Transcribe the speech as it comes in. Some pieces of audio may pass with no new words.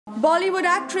Bollywood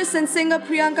actress and singer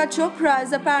Priyanka Chopra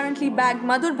has apparently bagged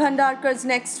Madhur Bhandarkar's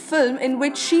next film in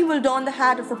which she will don the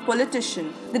hat of a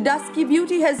politician. The dusky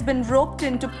beauty has been roped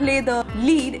in to play the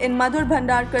lead in Madhur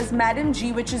Bhandarkar's Madam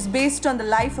G, which is based on the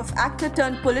life of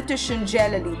actor-turned-politician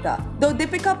Jayalalithaa. Though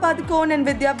Deepika Padukone and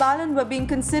Vidya Balan were being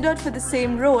considered for the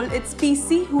same role, it's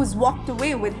PC who's walked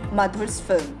away with Madhur's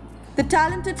film. The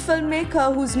talented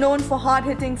filmmaker, who's known for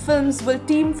hard-hitting films, will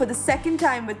team for the second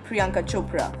time with Priyanka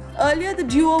Chopra. Earlier, the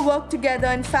duo worked together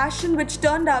in Fashion, which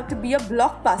turned out to be a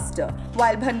blockbuster.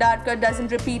 While Bhandarkar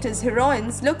doesn't repeat his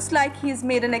heroines, looks like he's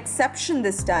made an exception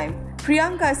this time.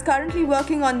 Priyanka is currently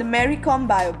working on the Mary Kom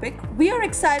biopic. We are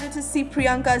excited to see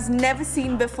Priyanka's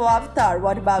never-seen-before avatar.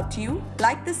 What about you?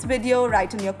 Like this video,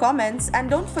 write in your comments, and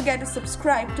don't forget to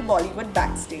subscribe to Bollywood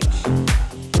Backstage.